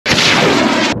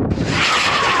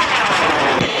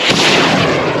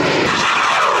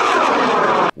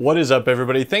What is up,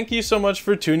 everybody? Thank you so much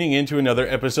for tuning in to another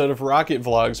episode of Rocket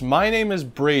Vlogs. My name is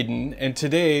Braden, and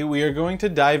today we are going to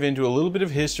dive into a little bit of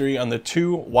history on the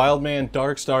two Wildman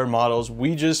Darkstar models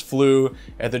we just flew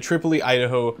at the Tripoli,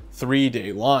 Idaho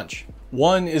 3-day launch.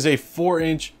 One is a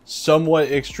 4-inch,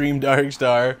 somewhat extreme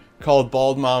Darkstar called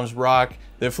Bald Mom's Rock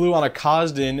that flew on a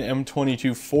Kosdon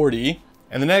M2240.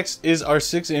 And the next is our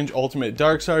 6-inch Ultimate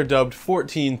Darkstar dubbed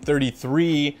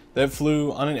 1433 that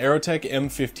flew on an Aerotech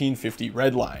M1550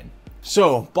 Redline.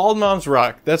 So, Bald Mom's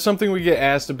Rock, that's something we get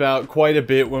asked about quite a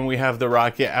bit when we have the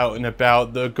rocket out and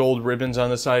about, the gold ribbons on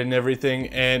the side and everything,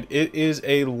 and it is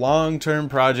a long-term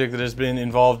project that has been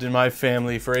involved in my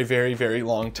family for a very, very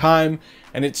long time,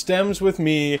 and it stems with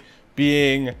me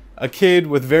being a kid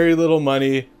with very little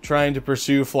money trying to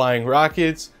pursue flying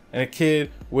rockets, and a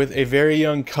kid with a very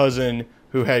young cousin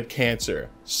who had cancer.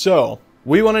 So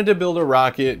we wanted to build a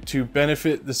rocket to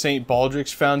benefit the St.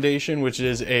 Baldrick's Foundation, which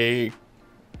is a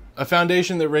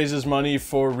foundation that raises money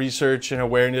for research and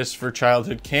awareness for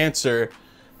childhood cancer.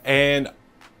 And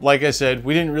like I said,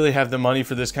 we didn't really have the money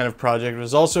for this kind of project. It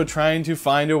was also trying to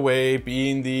find a way,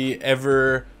 being the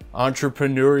ever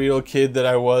entrepreneurial kid that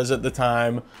I was at the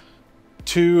time,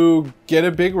 to get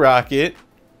a big rocket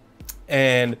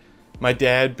and my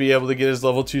dad be able to get his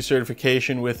level 2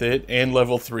 certification with it, and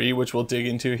level 3, which we'll dig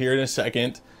into here in a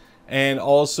second, and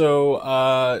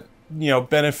also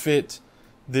benefit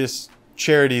this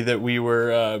charity that we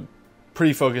were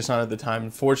pretty focused on at the time.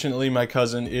 Unfortunately, my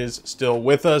cousin is still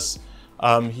with us.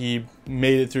 He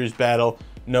made it through his battle.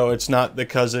 No, it's not the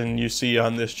cousin you see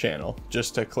on this channel,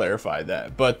 just to clarify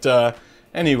that. But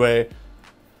anyway,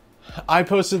 I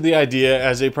posted the idea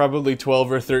as a probably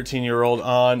 12 or 13-year-old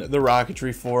on the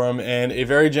rocketry forum, and a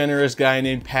very generous guy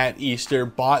named Pat Easter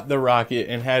bought the rocket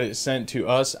and had it sent to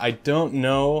us. I don't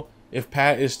know if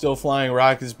Pat is still flying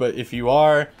rockets, but if you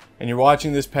are and you're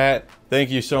watching this, Pat,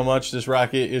 thank you so much. This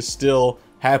rocket is still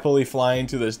happily flying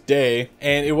to this day,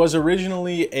 and it was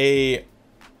originally a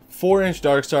 4-inch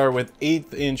Darkstar with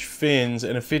 1/8-inch fins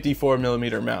and a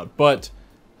 54mm mount, but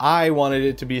I wanted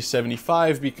it to be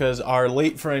 75 because our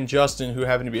late friend Justin, who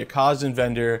happened to be a Kosdon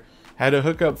vendor, had a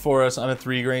hookup for us on a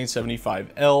 3-grain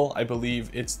 75L. I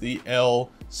believe it's the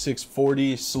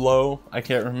L640 Slow. I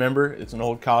can't remember. It's an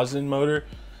old Kosdon motor.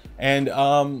 And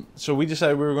so we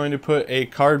decided we were going to put a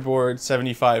cardboard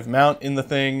 75 mount in the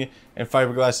thing and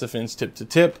fiberglass the fins tip to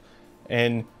tip.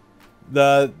 And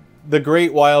the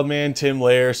great wild man Tim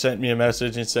Lair sent me a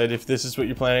message and said, if this is what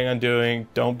you're planning on doing,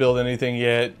 don't build anything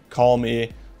yet, call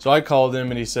me. So I called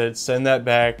him and he said, send that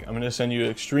back. I'm going to send you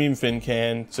an extreme fin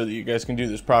can so that you guys can do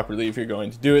this properly if you're going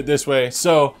to do it this way.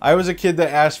 So I was a kid that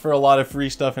asked for a lot of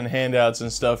free stuff and handouts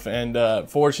and stuff. And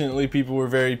fortunately, people were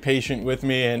very patient with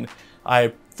me. And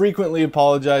I frequently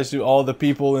apologize to all the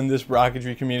people in this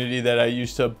rocketry community that I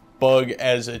used to bug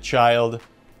as a child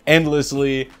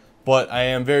endlessly. But I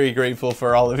am very grateful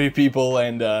for all of you people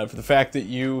and for the fact that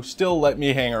you still let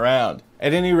me hang around.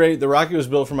 At any rate, the rocket was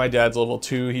built for my dad's level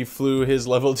 2. He flew his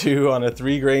level 2 on a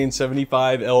 3-grain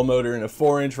 75L motor in a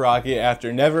 4-inch rocket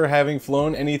after never having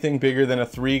flown anything bigger than a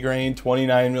 3-grain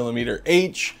 29mm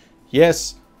H.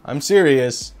 Yes, I'm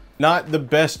serious. Not the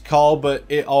best call, but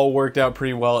it all worked out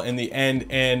pretty well in the end.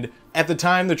 And at the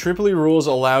time, the Tripoli rules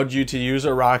allowed you to use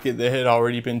a rocket that had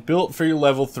already been built for your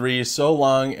level 3 so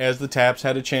long as the TAPS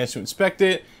had a chance to inspect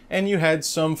it and you had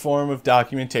some form of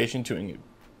documentation to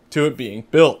it being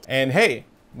built. And hey,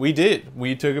 we did.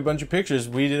 We took a bunch of pictures.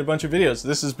 We did a bunch of videos.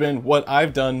 This has been what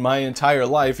I've done my entire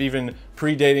life, even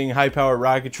predating high-power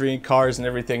rocketry, cars, and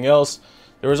everything else.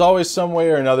 There was always some way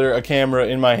or another a camera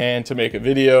in my hand to make a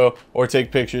video or take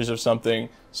pictures of something.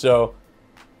 So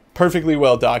perfectly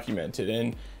well documented.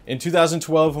 And in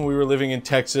 2012, when we were living in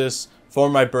Texas, for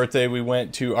my birthday, we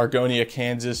went to Argonia,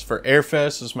 Kansas for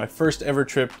Airfest. It was my first ever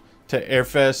trip to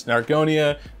Airfest in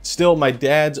Argonia. Still my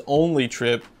dad's only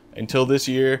trip until this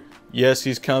year. Yes,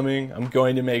 he's coming. I'm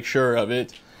going to make sure of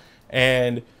it.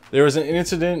 And there was an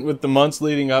incident with the months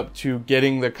leading up to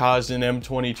getting the Kosdon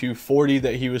M2240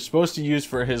 that he was supposed to use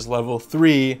for his level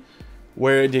 3,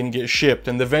 where it didn't get shipped.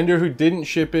 And the vendor who didn't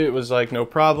ship it was like, no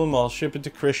problem, I'll ship it to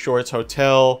Chris Short's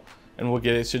hotel and we'll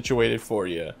get it situated for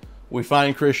you. We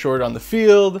find Chris Short on the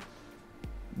field,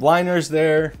 liner's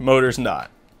there, motor's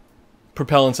not.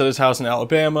 Propellant's at his house in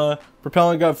Alabama,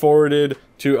 propellant got forwarded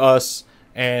to us,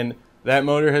 and that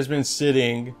motor has been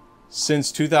sitting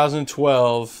since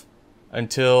 2012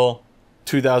 until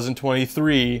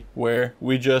 2023, where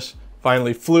we just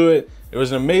finally flew it. It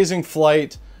was an amazing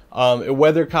flight. It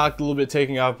weathercocked a little bit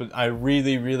taking off, but I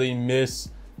really miss,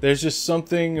 there's just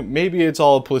something, maybe it's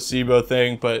all a placebo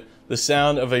thing, but the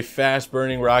sound of a fast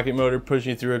burning rocket motor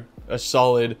pushing through a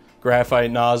solid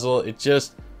graphite nozzle, it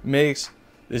just makes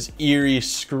this eerie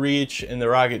screech, and the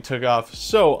rocket took off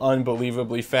so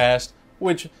unbelievably fast,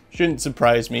 which shouldn't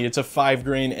surprise me. It's a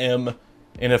 5-grain M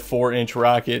in a 4-inch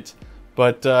rocket.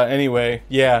 But anyway,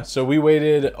 yeah, so we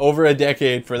waited over a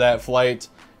decade for that flight,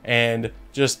 and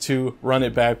just to run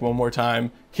it back one more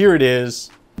time, here it is.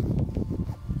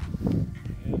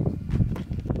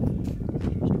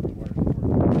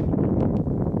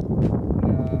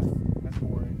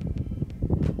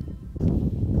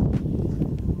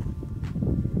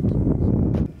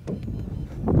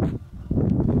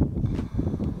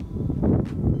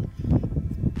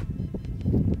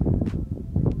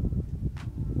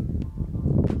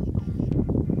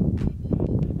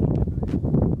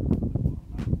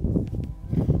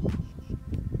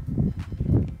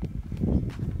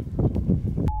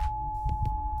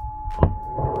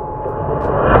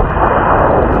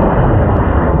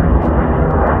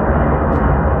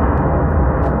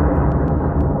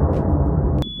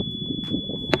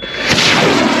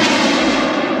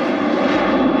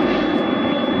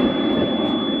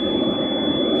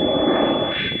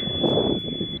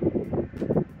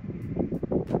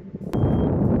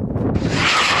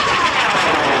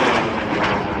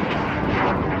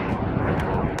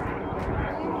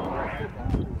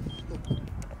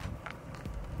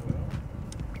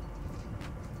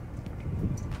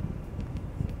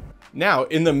 Now,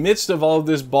 in the midst of all of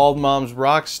this Bald Mom's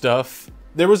Rock stuff,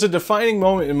 there was a defining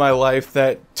moment in my life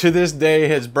that to this day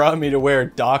has brought me to wear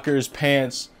Dockers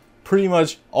pants pretty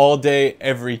much all day,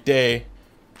 every day.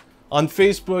 On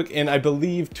Facebook in, I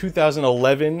believe,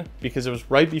 2011, because it was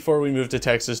right before we moved to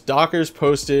Texas, Dockers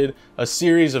posted a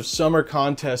series of summer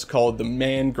contests called the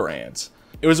Man Grants.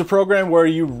 It was a program where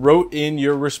you wrote in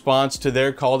your response to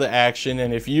their call to action,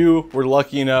 and if you were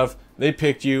lucky enough, they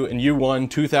picked you and you won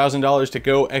 $2,000 to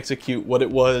go execute what it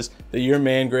was that your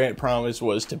man grant promise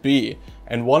was to be.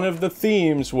 And one of the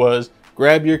themes was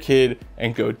grab your kid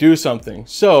and go do something.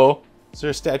 So, is there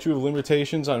a statute of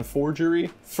limitations on forgery?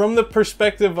 From the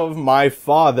perspective of my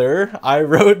father, I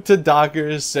wrote to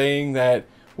Dockers saying that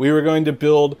we were going to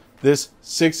build this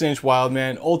 6-inch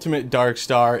Wildman Ultimate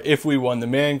Darkstar if we won the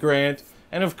man grant.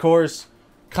 And of course,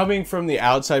 coming from the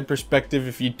outside perspective,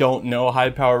 if you don't know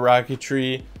high power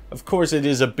rocketry, of course it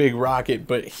is a big rocket,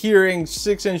 but hearing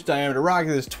 6-inch diameter rocket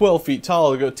that's 12 feet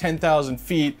tall to go 10,000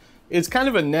 feet, it's kind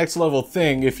of a next level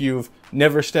thing if you've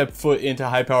never stepped foot into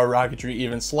high power rocketry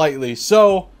even slightly.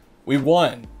 So we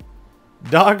won.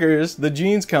 Dockers, the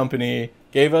jeans company,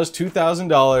 gave us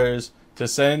 $2,000 to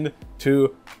send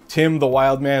to Tim the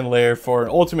Wildman Lair for an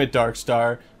Ultimate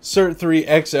Darkstar Cert 3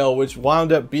 XL, which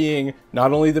wound up being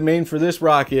not only the main for this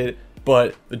rocket,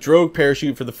 but the drogue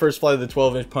parachute for the first flight of the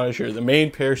 12-inch Punisher, the main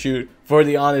parachute for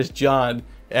the Honest John.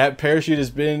 That parachute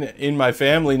has been in my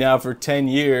family now for 10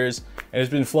 years and has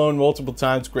been flown multiple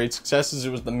times, great successes.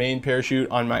 It was the main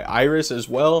parachute on my Iris as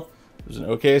well. It was an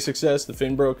okay success. The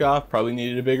fin broke off, probably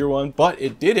needed a bigger one, but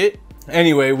it did it.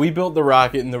 Anyway, we built the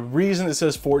rocket, and the reason it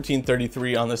says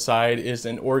 1433 on the side is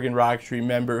an Oregon rocketry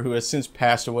member who has since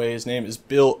passed away. His name is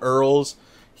Bill Earls.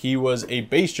 He was a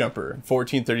base jumper.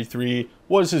 1433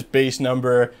 was his base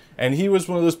number, and he was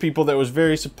one of those people that was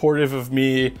very supportive of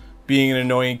me being an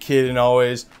annoying kid and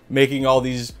always making all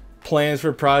these plans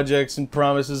for projects and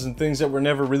promises and things that were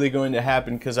never really going to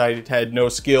happen because I had no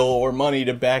skill or money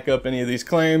to back up any of these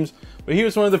claims. But he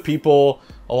was one of the people,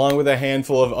 along with a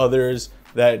handful of others,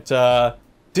 that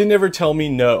didn't ever tell me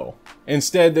no.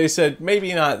 Instead, they said,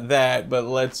 maybe not that, but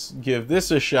let's give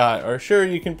this a shot. Or sure,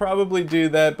 you can probably do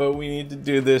that, but we need to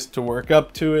do this to work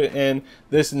up to it, and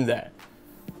this and that.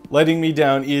 Letting me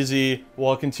down easy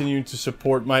while continuing to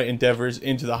support my endeavors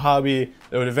into the hobby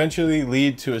that would eventually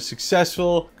lead to a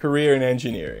successful career in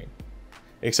engineering.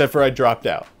 Except for I dropped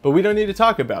out. But we don't need to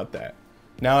talk about that.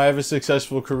 Now I have a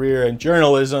successful career in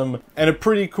journalism and a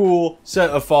pretty cool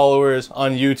set of followers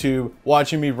on YouTube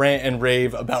watching me rant and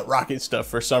rave about rocket stuff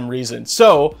for some reason.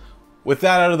 So, with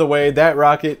that out of the way, that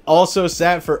rocket also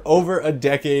sat for over a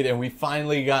decade and we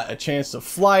finally got a chance to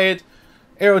fly it.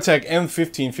 Aerotech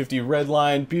M1550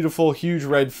 Redline, beautiful huge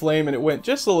red flame, and it went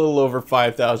just a little over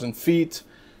 5,000 feet.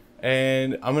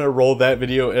 And I'm going to roll that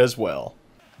video as well.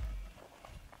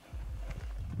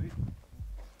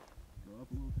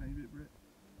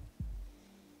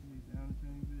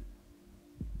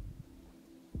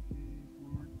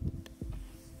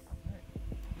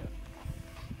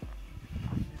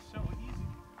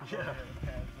 Yeah.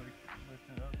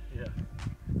 Yeah.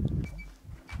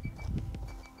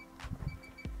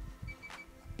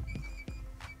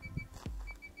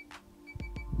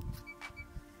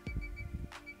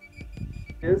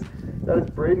 Is that is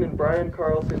Braden and Brian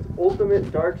Carlson's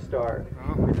ultimate Darkstar.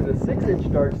 This is a 6-inch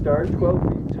Darkstar, 12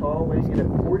 feet tall, weighing in at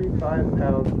 45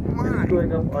 pounds, and it's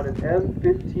going up on an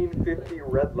M1550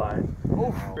 Redline.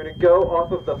 We're going to go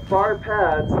off of the far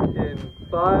pads in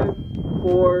 5,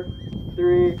 4,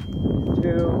 3,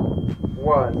 2,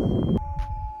 1.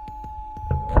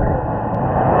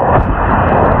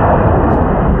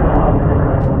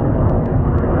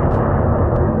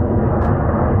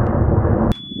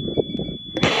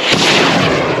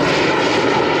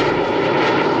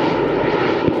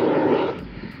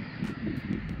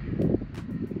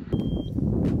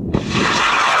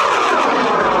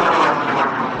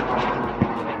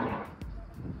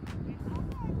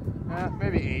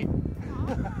 Maybe 8.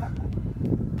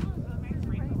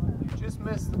 You just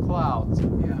missed the clouds. Yeah.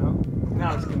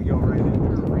 Now it's gonna go right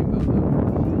into the rainbow though.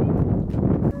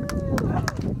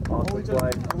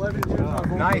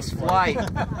 Nice flight.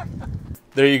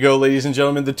 There you go, ladies and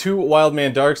gentlemen, the 2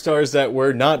 Wildman Darkstars that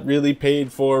were not really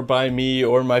paid for by me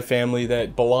or my family,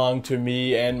 that belonged to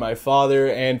me and my father,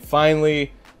 and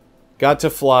finally got to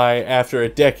fly after a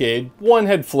decade. One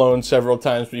had flown several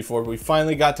times before, but we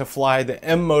finally got to fly the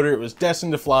M motor it was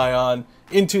destined to fly on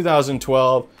in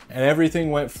 2012, and everything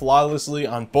went flawlessly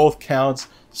on both counts,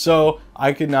 so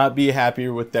I could not be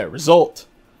happier with that result.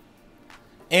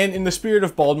 And in the spirit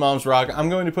of Bald Moms Rock, I'm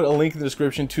going to put a link in the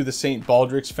description to the St.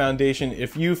 Baldrick's Foundation.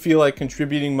 If you feel like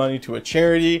contributing money to a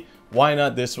charity, why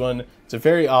not this one? It's a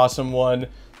very awesome one.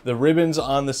 The ribbons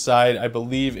on the side, I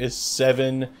believe, is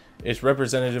 7. It's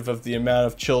representative of the amount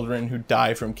of children who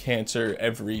die from cancer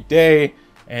every day,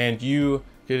 and you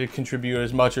get to contribute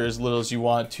as much or as little as you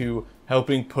want to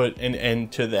helping put an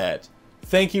end to that.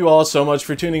 Thank you all so much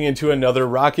for tuning into another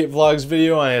Rocket Vlogs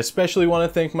video. I especially want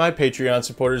to thank my Patreon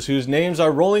supporters whose names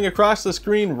are rolling across the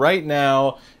screen right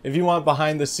now. If you want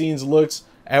behind the scenes looks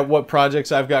at what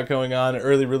projects I've got going on,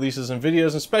 early releases and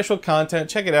videos and special content,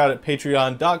 check it out at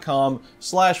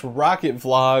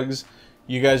patreon.com/rocketvlogs.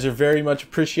 You guys are very much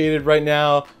appreciated right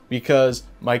now because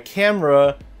my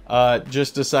camera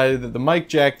just decided that the mic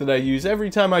jack that I use every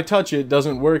time I touch it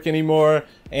doesn't work anymore.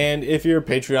 And if you're a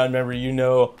Patreon member, you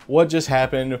know what just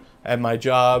happened at my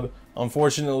job.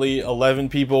 Unfortunately, 11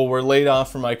 people were laid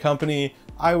off from my company.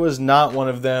 I was not one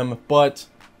of them, but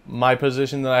my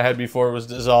position that I had before was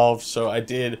dissolved, so I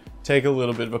did take a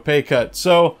little bit of a pay cut.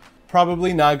 So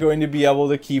probably not going to be able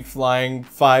to keep flying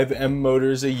 5 M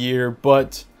motors a year,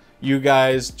 but you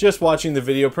guys just watching the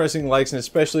video, pressing likes, and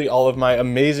especially all of my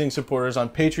amazing supporters on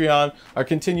Patreon are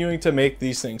continuing to make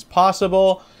these things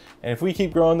possible. And if we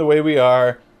keep growing the way we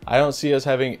are, I don't see us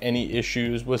having any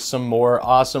issues with some more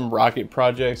awesome rocket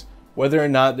projects. Whether or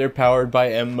not they're powered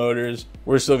by M motors,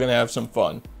 we're still going to have some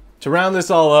fun. To round this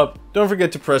all up, don't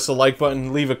forget to press the like button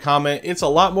and leave a comment. It's a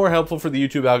lot more helpful for the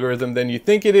YouTube algorithm than you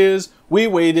think it is. We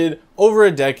waited over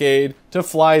a decade to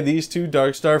fly these 2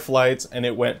 Darkstar flights, and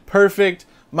it went perfect.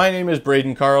 My name is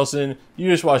Braden Carlson. You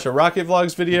just watched a Rocket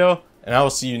Vlogs video, and I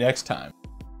will see you next time.